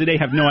 These kids today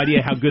have no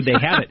idea how good they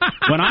have it.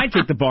 When I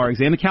took the bar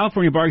exam, the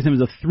California bar exam is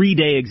a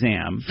 3-day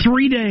exam.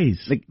 3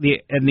 days.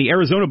 And the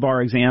Arizona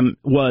bar exam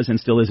was and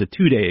still is a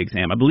 2-day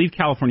exam. I believe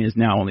California is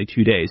now only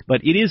 2 days,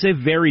 but it is a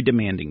very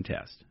demanding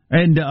test.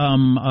 And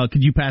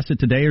could you pass it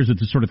today, or is it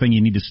the sort of thing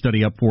you need to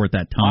study up for at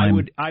that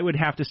time? I would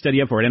have to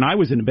study up for it, and I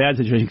was in a bad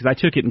situation because I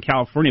took it in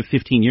California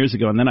 15 years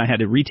ago, and then I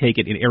had to retake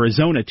it in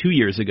Arizona 2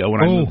 years ago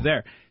when I moved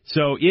there.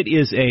 So it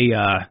is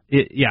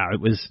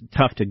it was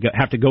tough to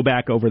have to go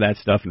back over that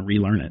stuff and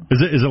relearn it.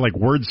 Is it like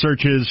word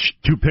searches,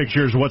 2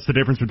 pictures, what's the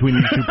difference between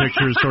these 2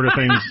 pictures sort of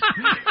things?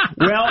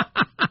 Well,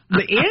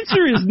 the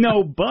answer is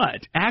no,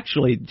 but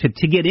actually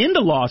to get into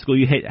law school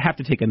you have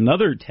to take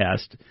another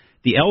test,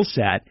 the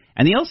LSAT,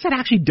 and the LSAT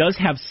actually does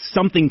have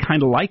something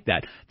kind of like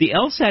that. The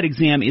LSAT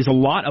exam is a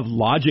lot of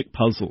logic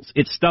puzzles.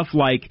 It's stuff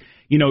like,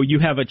 you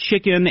have a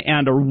chicken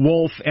and a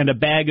wolf and a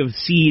bag of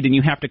seed, and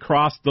you have to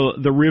cross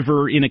the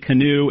river in a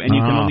canoe, and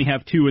you can only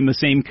have 2 in the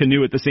same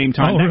canoe at the same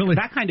time. Really?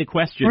 That kind of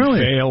question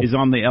Really? is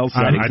on the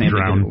LSAT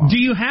exam. Do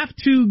you have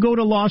to go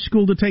to law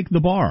school to take the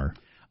bar?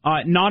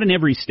 Not in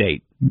every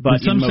state. But in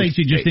some states,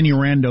 you just any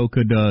rando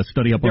could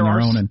study up on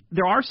their own.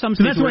 There are some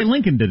states. That's the way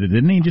Lincoln did it,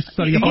 didn't he? Just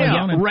study up on his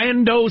own. Yeah,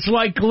 randos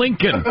like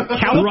Lincoln.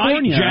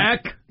 California,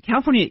 right, Jack?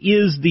 California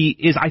is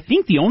I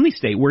think the only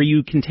state where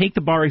you can take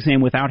the bar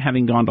exam without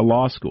having gone to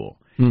law school.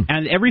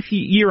 And every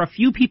year, a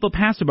few people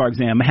pass the bar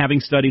exam having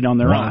studied on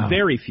their own.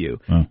 Very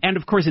few. Wow. And,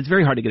 of course, it's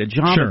very hard to get a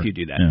job if you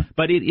do that. Yeah.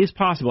 But it is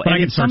possible. But and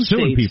I can start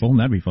suing people, and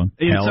that'd be fun.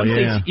 In some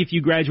states, if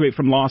you graduate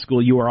from law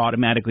school, you are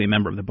automatically a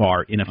member of the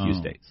bar in a few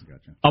states.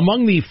 Gotcha.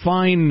 Among the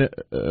fine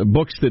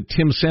books that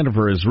Tim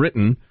Sandifer has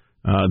written,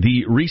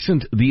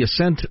 The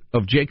Ascent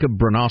of Jacob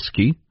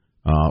Bronowski,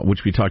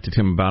 which we talked to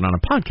Tim about on a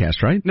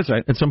podcast, right? That's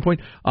right. At some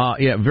point.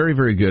 Very,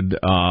 very good.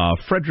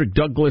 Frederick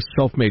Douglass,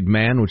 Self-Made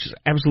Man, which is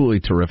absolutely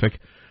terrific.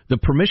 The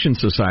Permission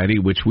Society,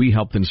 which we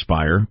helped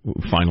inspire,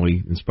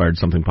 finally inspired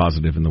something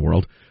positive in the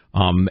world,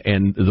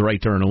 and The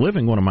Right to Earn a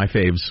Living, one of my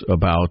faves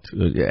about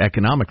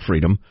economic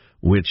freedom,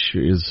 which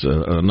is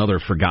another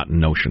forgotten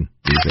notion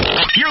these days.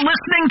 You're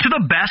listening to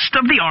the best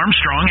of the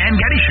Armstrong and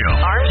Getty Show.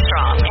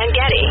 Armstrong and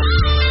Getty.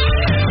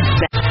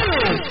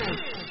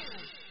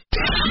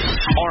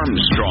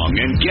 Armstrong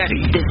and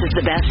Getty. This is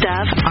the best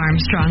of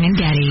Armstrong and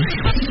Getty.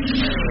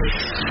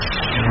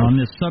 On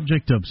this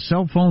subject of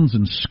cell phones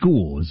in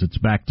school, as it's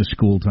back to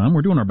school time,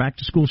 we're doing our back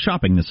to school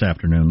shopping this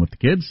afternoon with the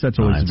kids. That's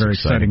always a very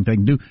exciting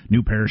thing to do.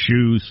 New pair of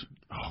shoes.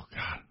 Oh,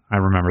 God. I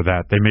remember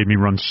that. They made me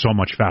run so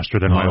much faster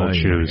than my old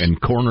shoes.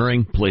 And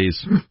cornering,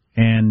 please.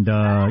 And,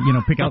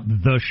 pick out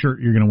the shirt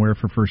you're going to wear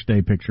for first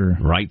day picture.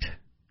 Right.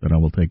 That I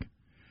will take.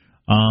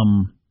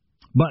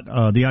 But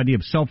the idea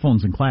of cell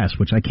phones in class,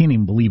 which I can't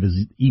even believe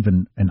is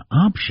even an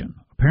option.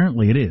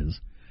 Apparently it is.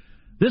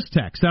 This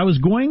text, I was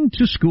going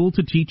to school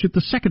to teach at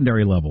the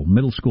secondary level,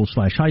 middle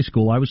school/high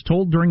school. I was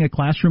told during a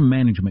classroom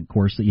management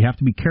course that you have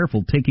to be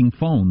careful taking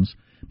phones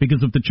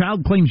because if the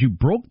child claims you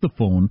broke the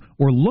phone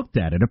or looked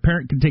at it, a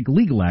parent can take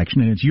legal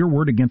action, and it's your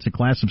word against a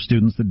class of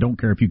students that don't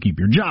care if you keep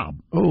your job.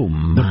 Oh,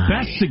 my. The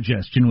best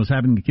suggestion was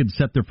having the kids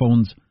set their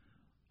phones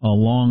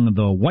along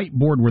the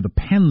whiteboard where the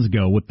pens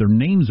go with their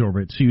names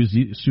over it, so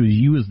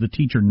you as the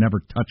teacher never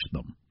touch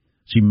them.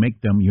 So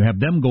you have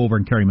them go over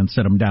and carry them and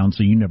set them down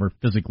so you never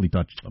physically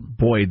touch them.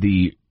 Boy,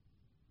 the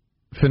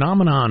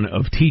phenomenon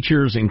of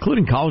teachers,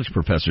 including college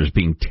professors,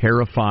 being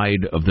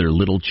terrified of their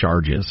little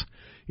charges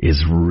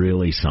is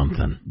really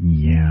something.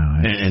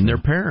 Yeah. And their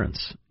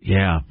parents.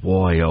 Yeah,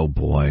 boy, oh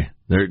boy.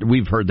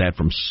 We've heard that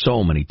from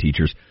so many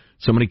teachers,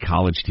 so many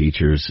college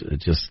teachers.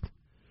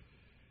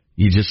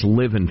 You just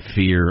live in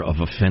fear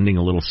of offending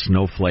a little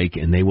snowflake,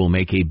 and they will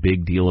make a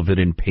big deal of it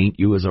and paint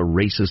you as a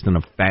racist and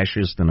a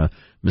fascist and a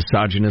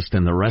misogynist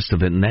and the rest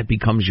of it, and that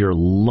becomes your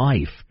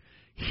life.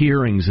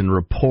 Hearings and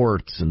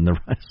reports and the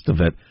rest of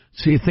it.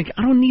 So you think,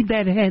 I don't need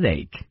that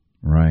headache.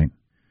 Right.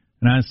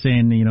 And I was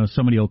saying,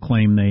 somebody will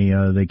claim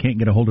they can't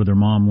get a hold of their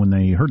mom when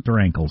they hurt their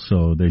ankle,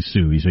 so they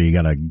sue. So you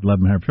got to let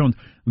them have phones.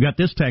 We got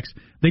this text.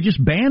 They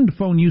just banned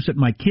phone use at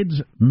my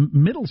kids'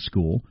 middle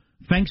school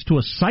thanks to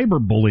a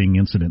cyberbullying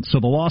incident. So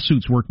the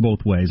lawsuits work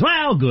both ways.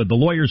 Well, good. The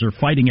lawyers are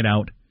fighting it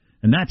out,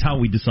 and that's how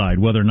we decide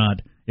whether or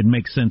not it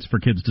makes sense for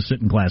kids to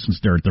sit in class and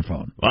stare at their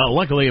phone. Well,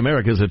 luckily,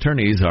 America's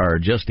attorneys are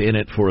just in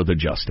it for the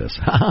justice,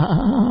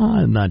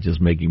 and not just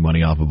making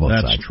money off of both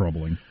sides. That's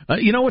troubling.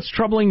 You know what's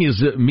troubling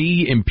is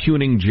me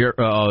impugning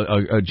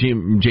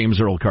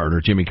James Earl Carter,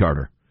 Jimmy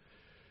Carter.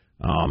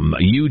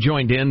 You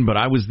joined in, but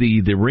I was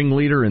the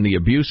ringleader in the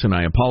abuse, and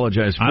I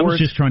apologize for it. I was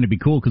just trying to be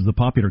cool because the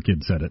popular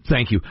kid said it.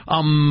 Thank you.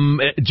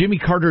 Jimmy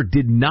Carter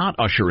did not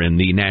usher in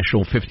the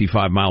national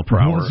 55 mile per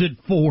hour. Was it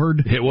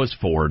Ford? It was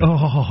Ford.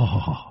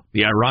 Oh.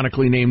 The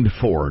ironically named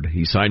Ford.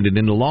 He signed it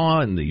into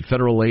law in the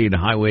Federal Aid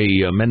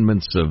Highway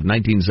Amendments of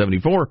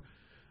 1974.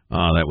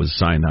 That was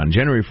signed on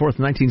January 4th,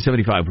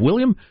 1975.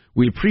 William,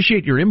 we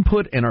appreciate your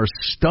input and are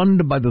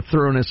stunned by the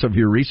thoroughness of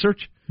your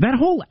research. That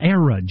whole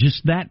era,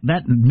 just that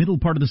middle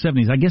part of the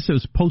 70s, I guess it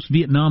was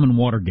post-Vietnam and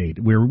Watergate,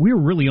 where we were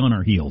really on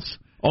our heels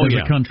as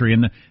a country.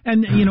 And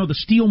the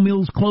steel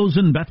mills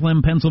closing,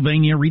 Bethlehem,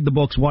 Pennsylvania, read the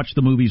books, watch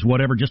the movies,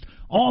 whatever, just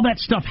all that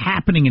stuff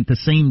happening at the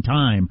same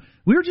time.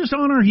 We were just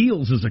on our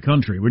heels as a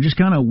country. We're just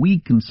kind of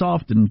weak and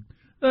soft and...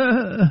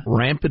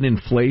 Rampant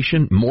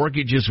inflation.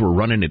 Mortgages were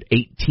running at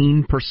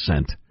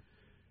 18%.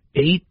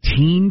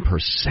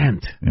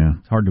 18%. Yeah,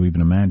 it's hard to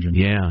even imagine.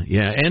 Yeah.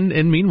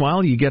 And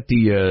meanwhile, you get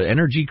the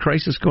energy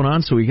crisis going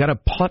on, so we got to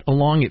putt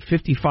along at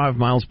 55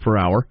 miles per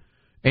hour.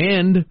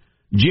 And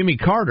Jimmy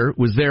Carter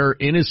was there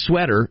in his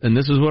sweater, and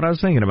this is what I was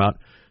thinking about,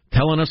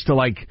 telling us to,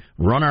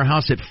 run our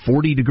house at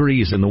 40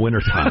 degrees in the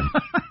wintertime.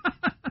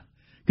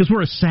 Because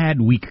we're a sad,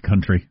 weak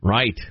country.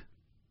 Right.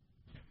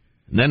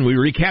 And then we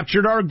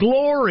recaptured our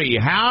glory.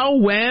 How,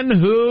 when,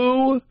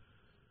 who?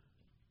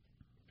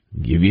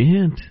 Give you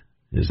a hint.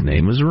 His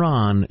name was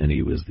Ron, and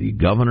he was the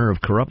governor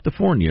of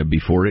Corruptifornia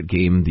before it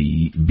became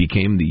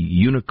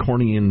the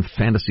unicornian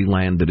fantasy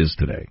land that is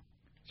today.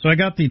 So I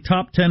got the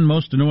top 10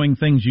 most annoying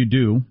things you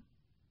do.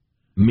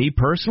 Me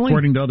personally?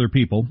 According to other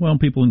people. Well,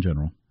 people in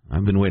general.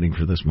 I've been waiting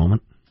for this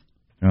moment.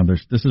 Now,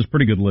 this is a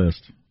pretty good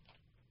list.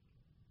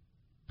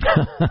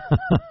 I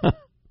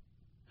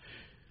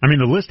mean,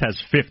 the list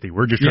has 50.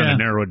 We're just trying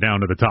to narrow it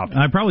down to the top.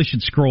 I probably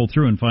should scroll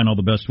through and find all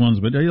the best ones,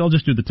 but I'll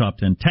just do the top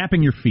 10.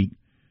 Tapping your feet.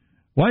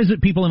 Why is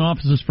it people in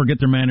offices forget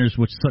their manners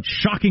with such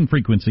shocking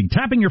frequency?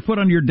 Tapping your foot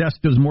under your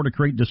desk does more to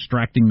create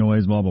distracting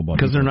noise, blah, blah, blah.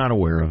 Because they're not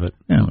aware of it.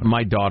 Yeah.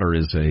 My daughter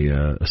is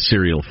a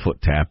serial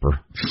foot tapper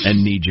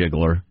and knee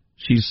jiggler.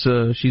 She's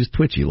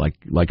twitchy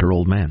like her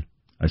old man.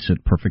 I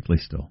sit perfectly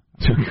still.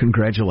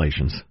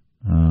 Congratulations.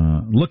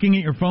 Looking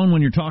at your phone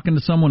when you're talking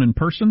to someone in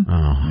person?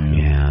 Oh,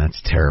 yeah that's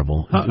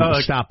terrible.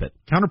 Stop it.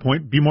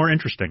 Counterpoint, be more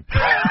interesting.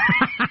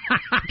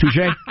 Touche.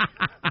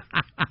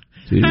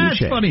 That's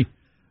funny.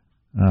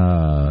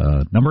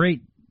 Number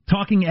 8,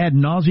 talking ad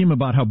nauseum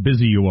about how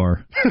busy you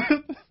are.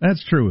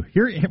 That's true.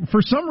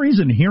 For some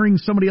reason, hearing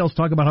somebody else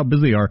talk about how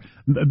busy they are,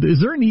 is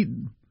there any...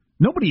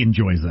 Nobody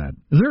enjoys that.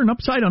 Is there an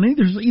upside on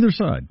either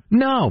side?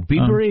 No, be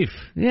brief.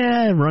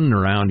 Yeah, running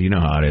around, you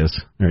know how it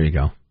is. There you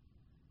go.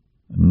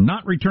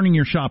 Not returning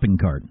your shopping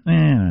cart.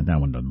 That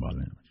one doesn't bother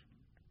me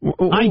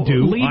much. I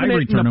do. Leaving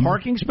it in the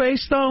parking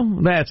space, though?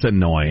 That's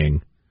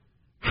annoying.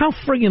 How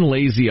friggin'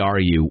 lazy are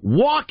you?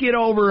 Walk it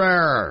over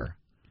there.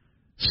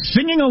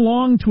 Singing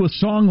along to a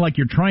song like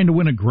you're trying to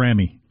win a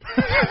Grammy.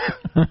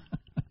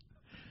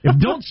 If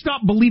Don't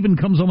Stop Believin'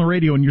 comes on the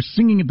radio and you're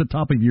singing at the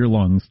top of your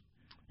lungs,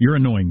 you're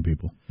annoying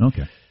people.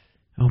 Okay.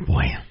 Oh,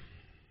 boy.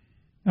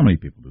 How many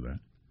people do that?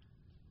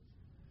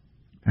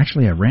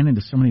 Actually, I ran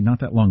into somebody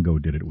not that long ago who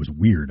did it. It was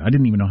weird. I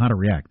didn't even know how to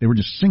react. They were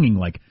just singing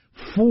like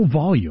full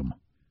volume.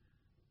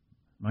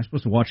 Am I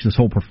supposed to watch this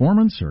whole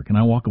performance, or can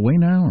I walk away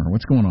now, or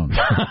what's going on?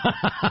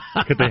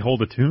 Could they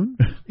hold a tune?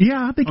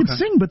 Yeah, they could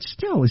sing, but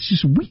still, it's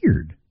just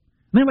weird.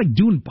 And they're like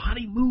doing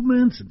body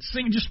movements and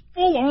singing, just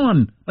full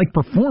on like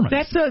performance.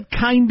 That's a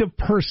kind of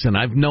person.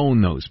 I've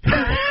known those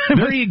people.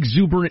 Very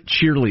exuberant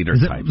cheerleader Is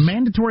types. it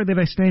mandatory that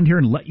I stand here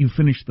and let you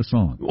finish the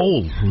song?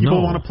 Oh,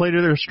 People want to play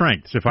to their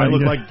strengths. If I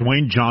look like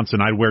Dwayne Johnson,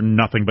 I'd wear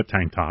nothing but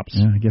tank tops.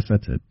 Yeah, I guess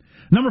that's it.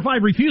 Number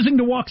 5, refusing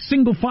to walk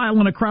single file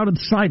on a crowded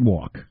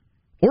sidewalk.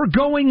 Or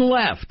going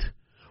left.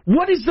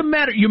 What is the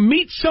matter? You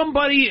meet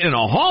somebody in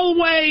a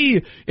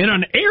hallway, in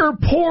an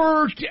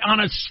airport, on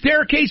a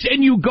staircase,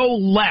 and you go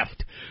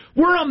left.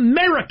 We're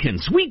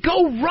Americans. We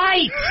go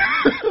right.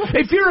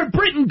 If you're in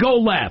Britain, go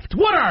left.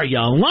 What are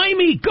you,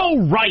 limey?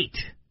 Go right.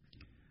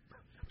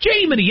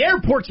 Jiminy,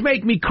 airports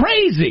make me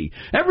crazy.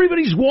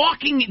 Everybody's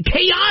walking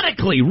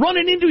chaotically,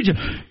 running into each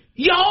other.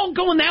 Y'all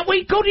going that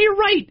way? Go to your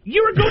right.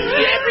 You're going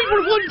to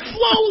everyone would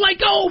flow like,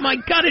 oh, my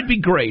God, it'd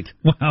be great.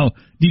 Wow.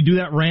 Do you do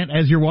that rant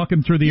as you're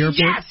walking through the airport?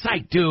 Yes, I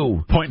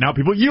do. Pointing out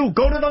people, you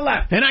go to the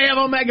left. And I have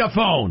a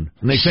megaphone.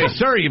 And they say,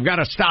 sir, you've got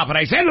to stop. And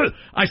I say,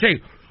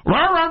 there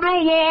are no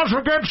laws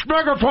against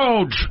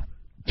megaphones.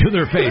 To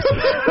their faces.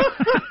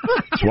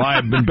 That's why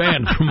I've been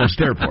banned from most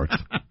airports.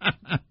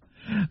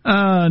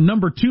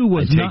 Number 2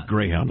 was I take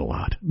Greyhound a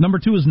lot. Number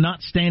 2 is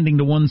not standing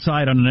to one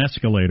side on an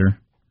escalator.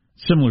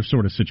 Similar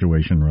sort of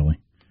situation, really.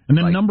 And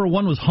then number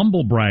 1 was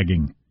humble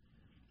bragging.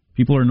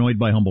 People are annoyed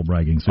by humble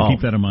bragging, so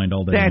keep that in mind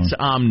all day long. That's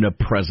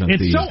omnipresent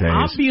these days. It's so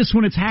obvious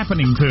when it's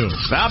happening, too.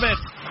 Stop it.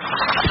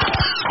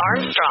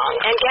 Armstrong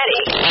and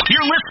Getty.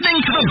 You're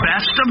listening to the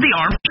best of the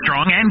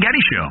Armstrong and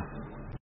Getty Show.